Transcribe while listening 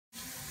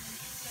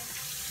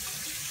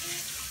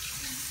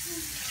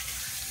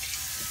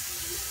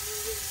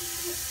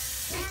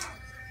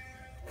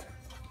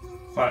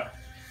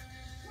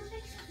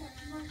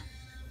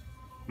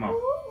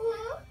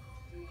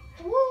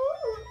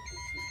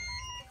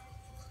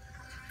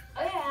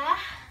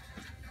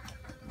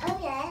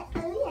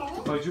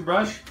Oh, did you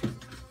brush?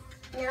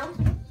 No.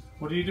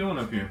 What are you doing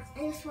up here?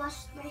 I just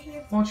washed my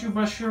hands. Why don't you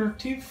brush your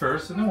teeth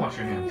first and then wash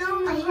your hands? No,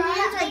 my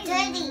hands are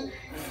dirty.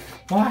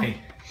 Why?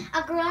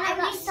 A grown-up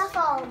got stuff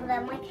all over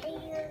them, like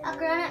hair. A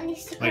grown-up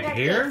needs to put Like our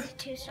hair? paste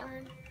tooth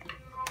on.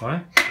 What?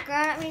 A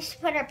grown-up needs to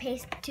put our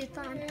paste tooth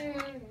on.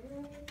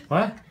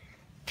 What?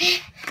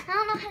 I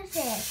don't know how to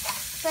say it,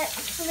 but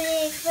somebody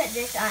needs to put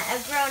this on. A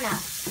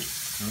grown-up.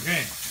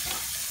 Okay.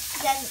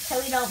 Then, so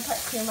we don't put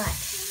too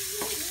much.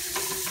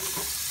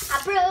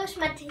 I brushed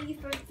my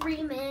teeth for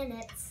 3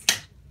 minutes.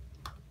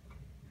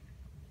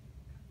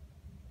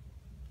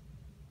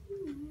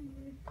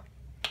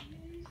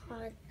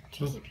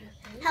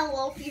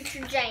 Hello,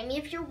 future Jamie.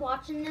 If you're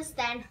watching this,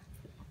 then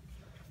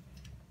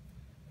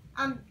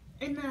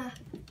in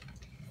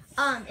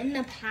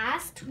the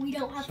past we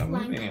don't have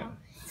flying cars.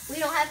 We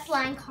don't have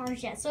flying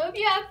cars yet. So if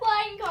you have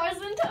flying cars,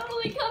 then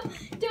totally come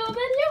do a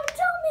video and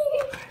tell me.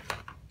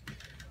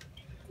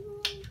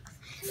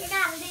 You're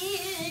not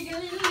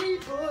legally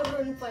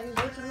born flying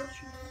cars.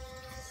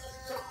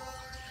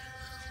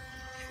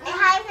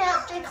 Hi,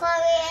 Dr.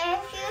 Chloe.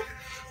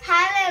 If you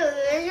have a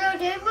video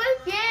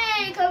difference,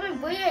 yay! Comment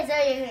below so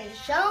you can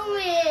show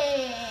me.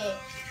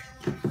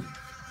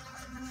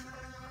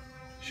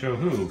 Show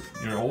who?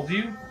 Your old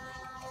you?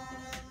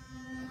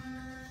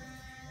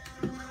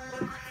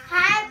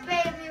 Hi,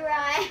 baby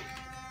Ryan.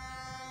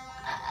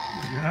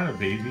 You're not a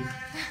baby.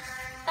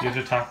 You have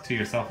to talk to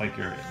yourself like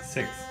you're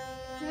 6.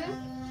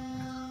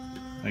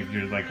 Like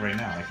you're like right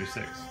now, like you're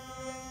 6.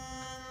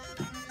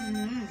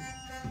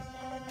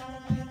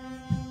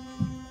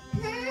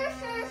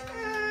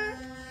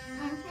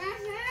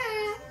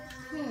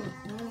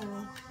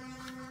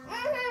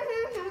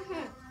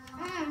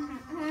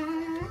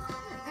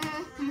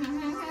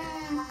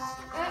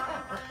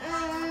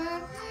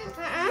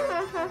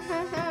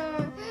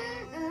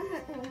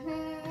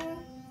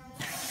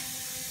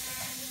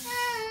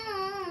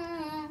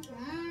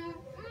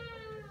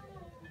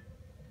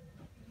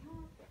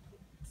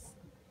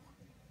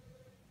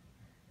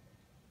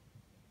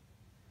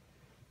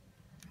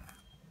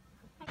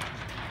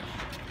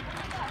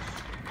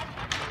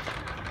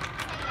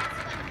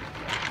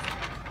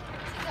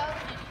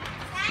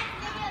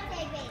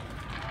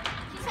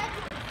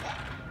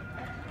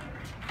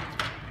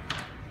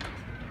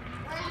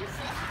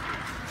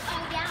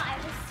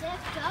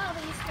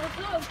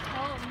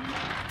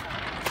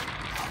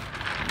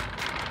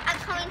 I'm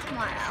coming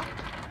tomorrow.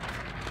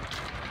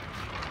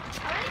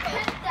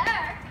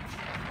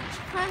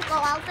 Can I go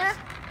out there?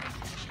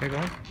 Okay, go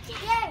on.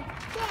 Yay!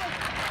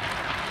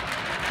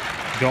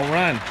 Don't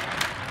run.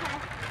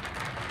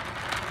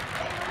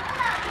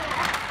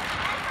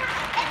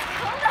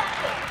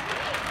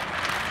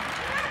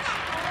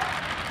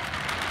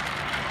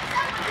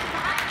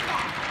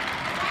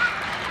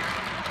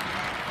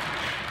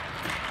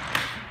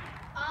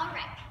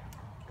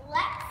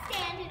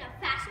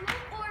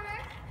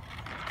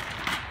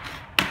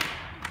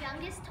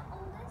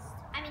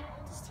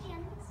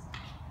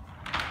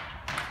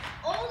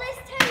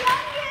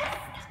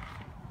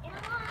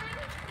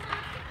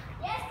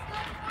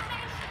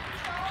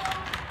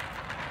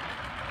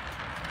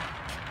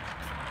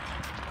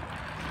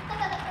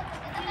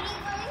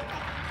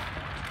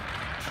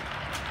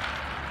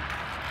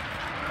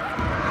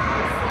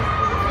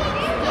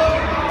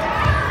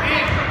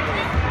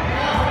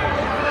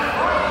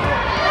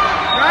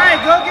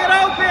 Go get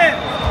open!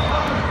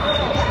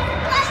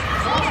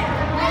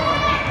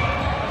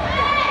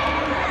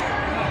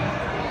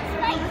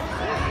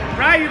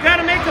 Right, you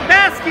gotta make a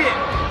basket!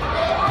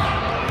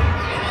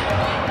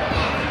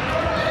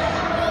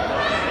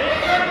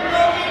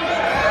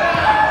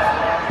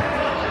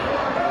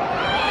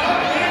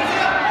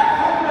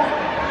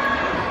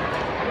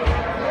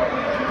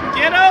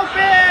 Get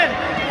open!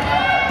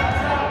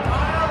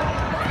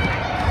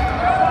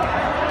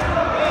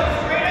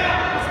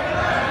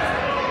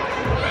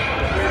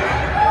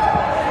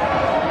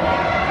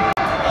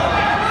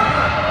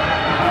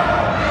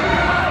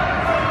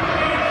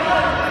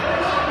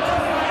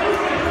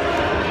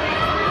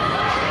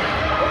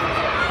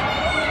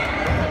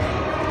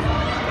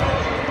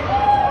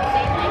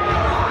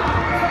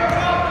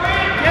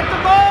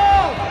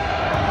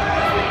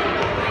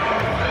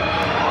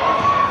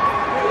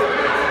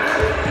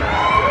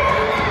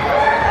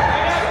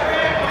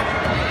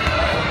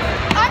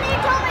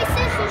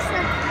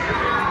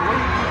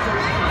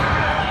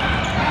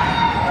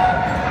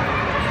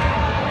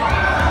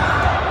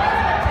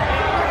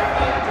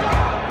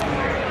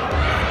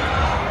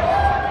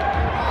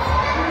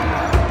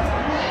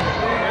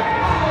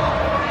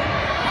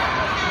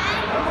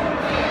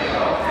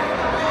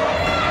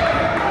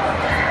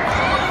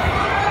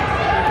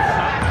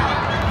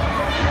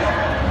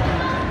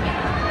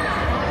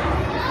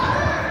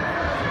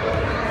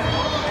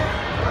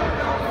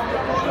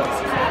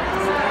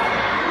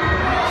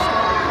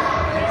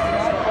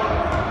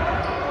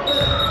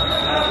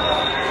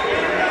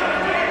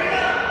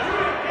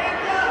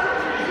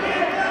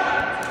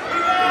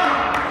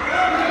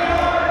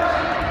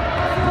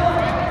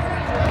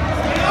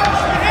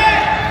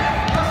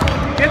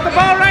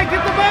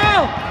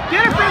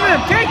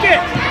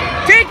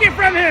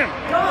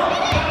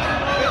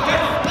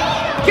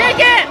 Kick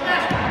it!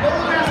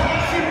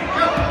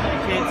 You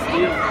can't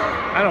steal.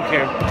 I don't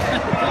care.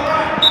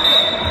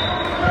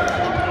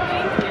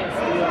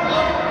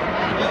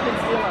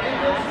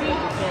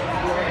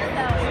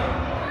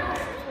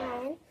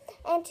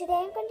 And today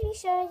I'm going to be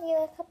showing you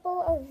a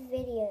couple of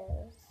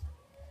videos.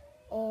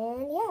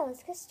 And yeah,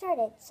 let's get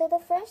started. So the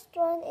first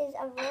one is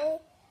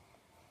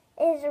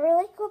a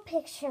really cool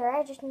picture.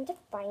 I just need to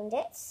find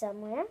it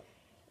somewhere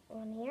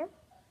on here.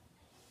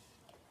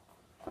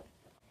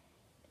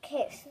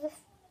 Okay, so the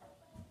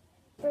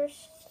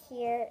first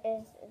here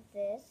is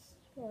this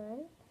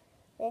one.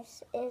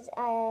 This is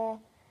a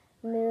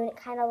moon. It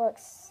kind of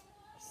looks,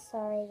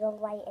 sorry, the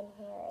light in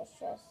here is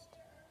just,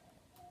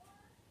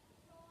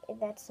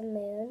 that's a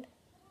moon.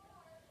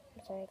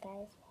 I'm sorry,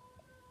 guys.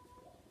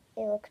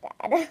 It looks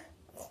bad.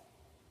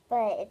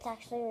 But it's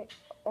actually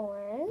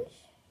orange.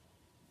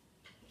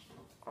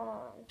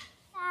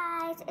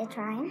 Guys, it's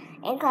Ryan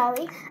and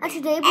Chloe.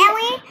 Today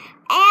we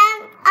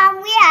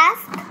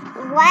asked,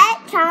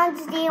 what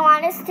challenge do you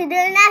want us to do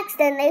next?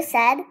 And they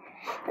said,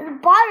 the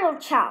bottle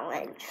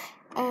challenge.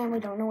 And we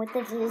don't know what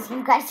this is.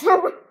 You guys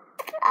don't know.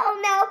 Oh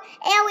no.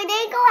 And we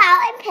didn't go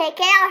out and pick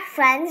it. Our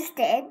friends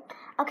did.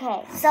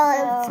 Okay, so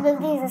let's move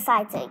these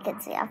aside so you can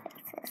see our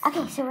faces.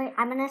 Okay, so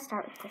I'm going to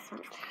start with this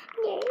one.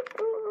 Yay.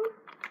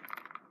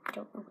 I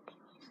don't know what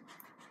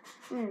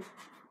it is.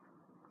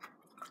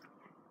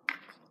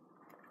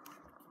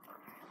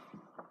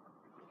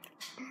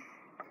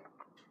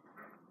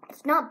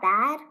 It's not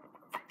bad.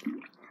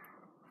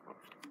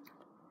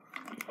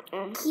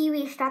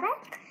 Kiwi strawberry?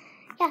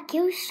 Yeah,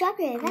 kiwi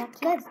strawberry. That's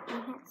good.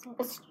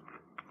 It's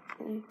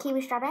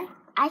kiwi strawberry?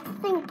 I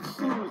think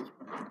kiwi.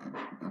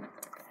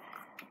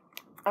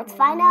 Let's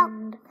find out.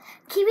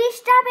 Kiwi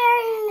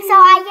strawberry. So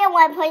I get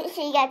 1 point,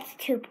 she gets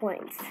 2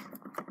 points.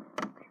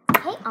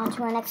 Okay, on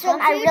to our next one.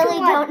 I really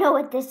don't know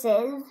what this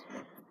is.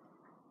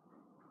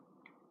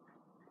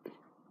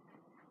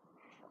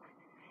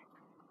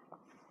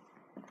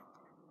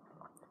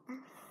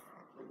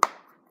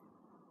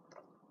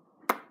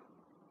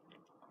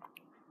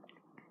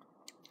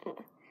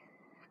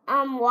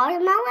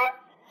 Watermelon?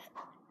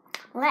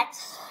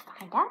 Let's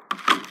find out.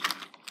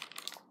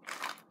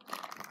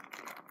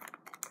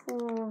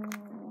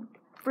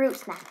 Fruit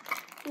snack.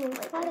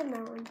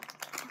 Watermelon.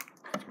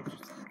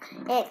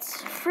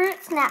 It's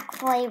fruit snack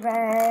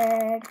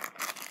flavored.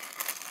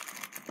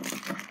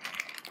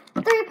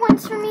 3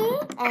 points for me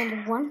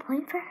and 1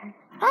 point for her.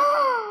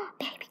 Oh,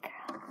 baby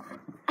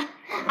girl.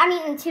 I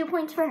mean, 2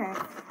 points for her.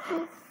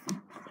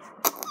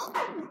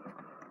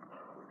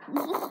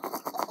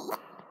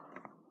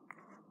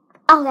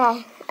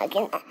 Okay,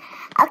 again.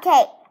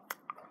 Okay.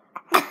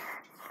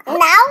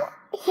 Now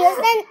here's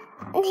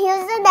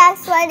the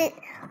next one. It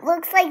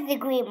looks like the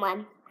green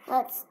one.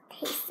 Let's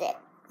taste it.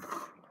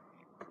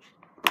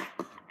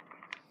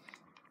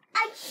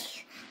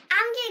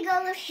 I'm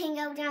gonna hang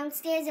out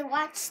downstairs and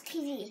watch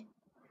TV.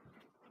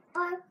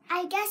 Or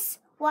I guess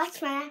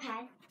watch my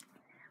iPad.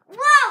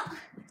 Whoa!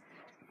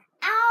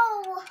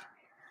 Ow!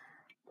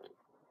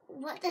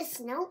 What this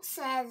note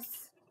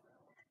says.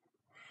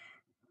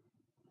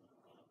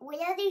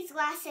 Wear these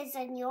glasses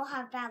and you'll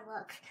have bad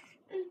luck.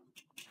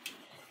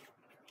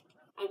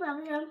 I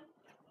love them.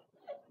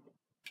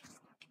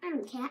 I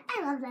don't care.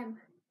 I love them.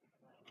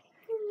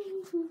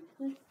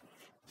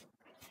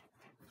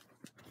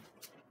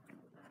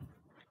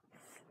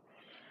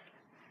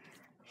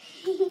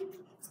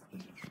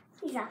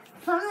 These are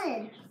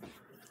fun.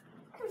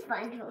 It's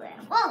fun to wear.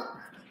 Whoa!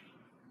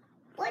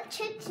 What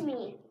tricked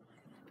me?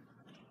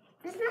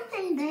 There's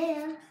nothing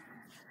there. I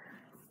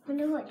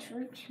wonder what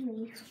tricked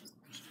me.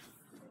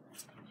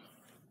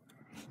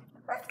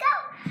 Let's go!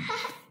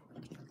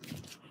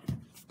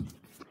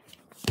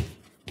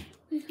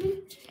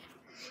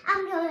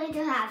 I'm going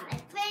to have my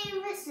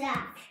favorite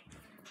snack.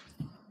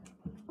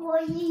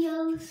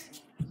 Oreos.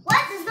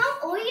 What? There's no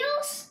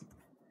Oreos?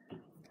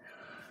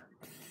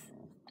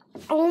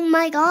 Oh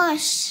my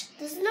gosh.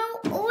 There's no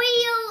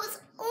Oreos.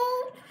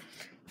 Oh.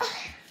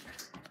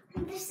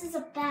 This is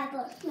a bad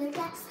look. No,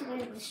 that's the way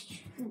it was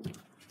true.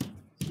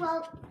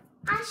 Well,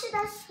 I should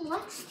just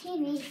watch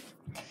TV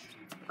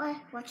or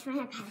watch my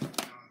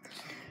iPad.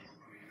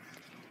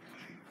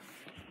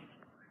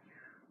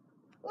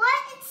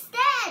 What? It's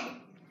dead.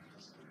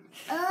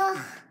 Ugh.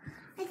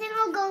 I think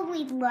I'll go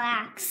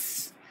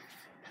relax.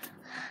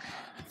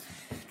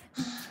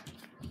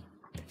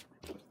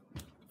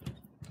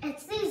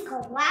 It's these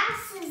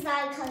glasses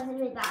that are causing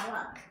me bad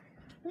luck.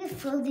 I'm gonna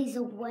throw these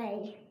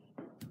away.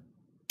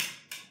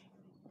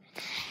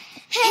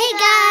 Hey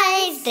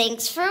guys,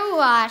 thanks for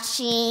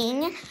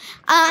watching.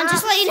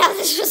 Just to let you know,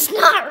 this was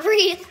not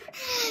real.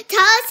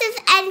 Tell us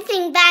if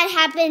anything bad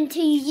happened to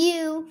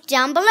you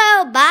down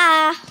below.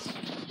 Bye.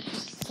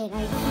 Okay,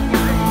 now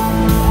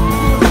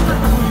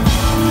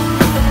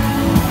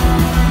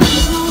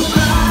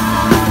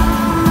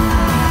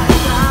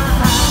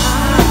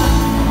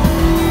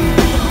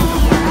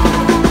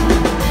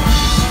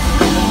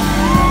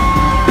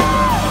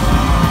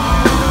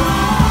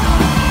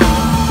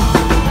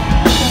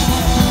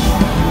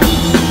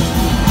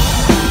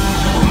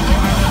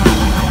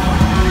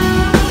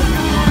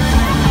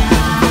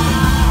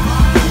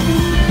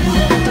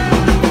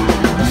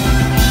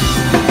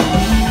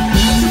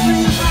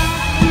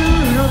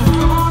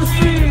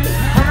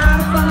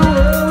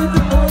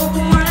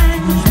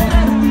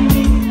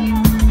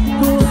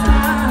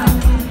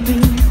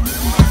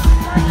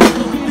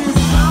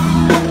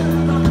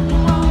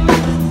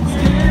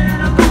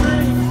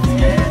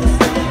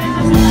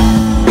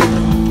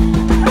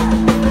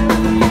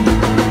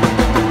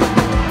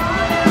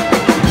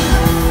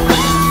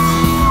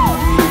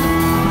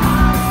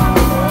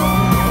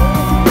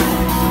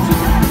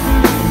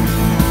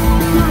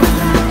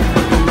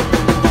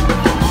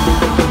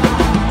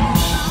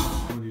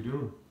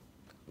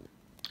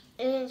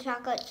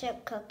chocolate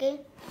chip cookie.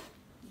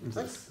 Is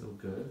it so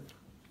good?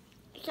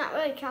 It's not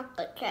really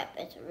chocolate chip,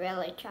 it's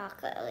really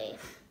chocolatey.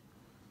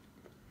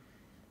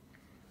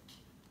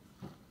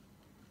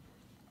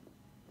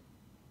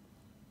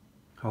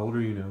 How old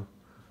are you now?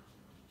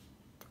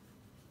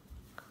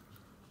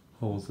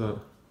 How old's that?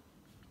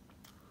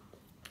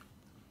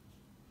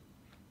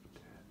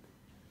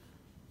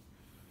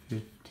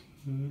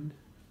 15,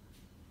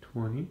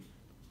 20,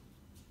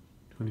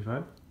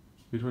 25?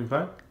 You're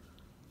 25?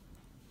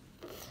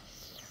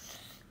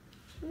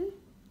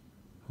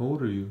 How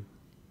old are you?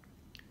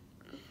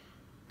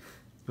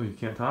 Oh, you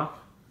can't talk?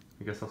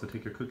 I guess I'll have to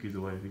take your cookies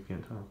away if you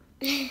can't talk.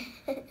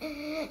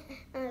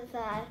 I'm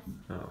 5.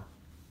 Oh,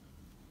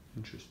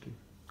 interesting.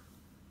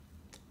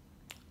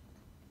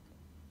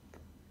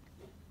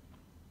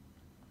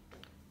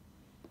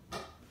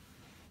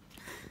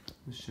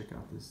 Let's check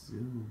out this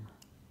zoom.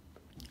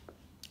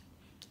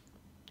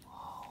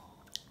 Wow.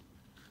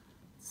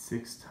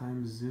 6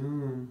 times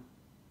zoom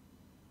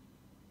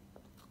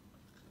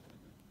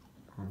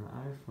on the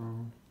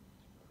iPhone.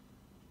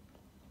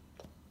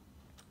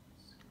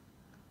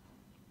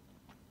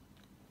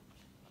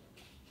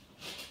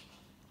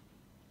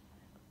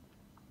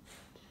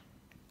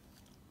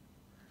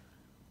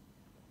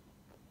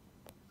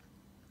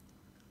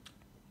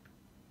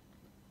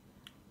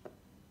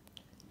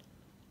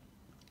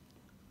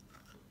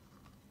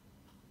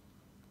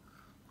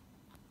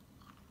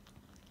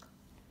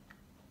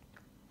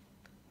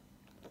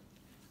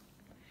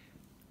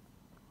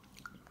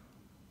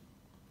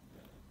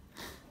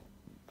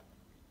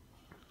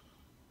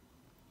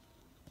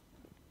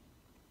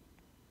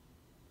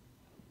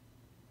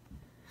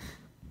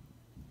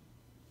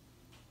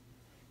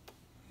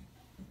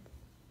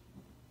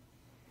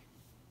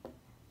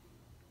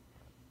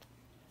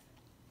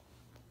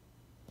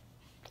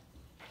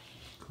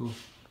 Cool.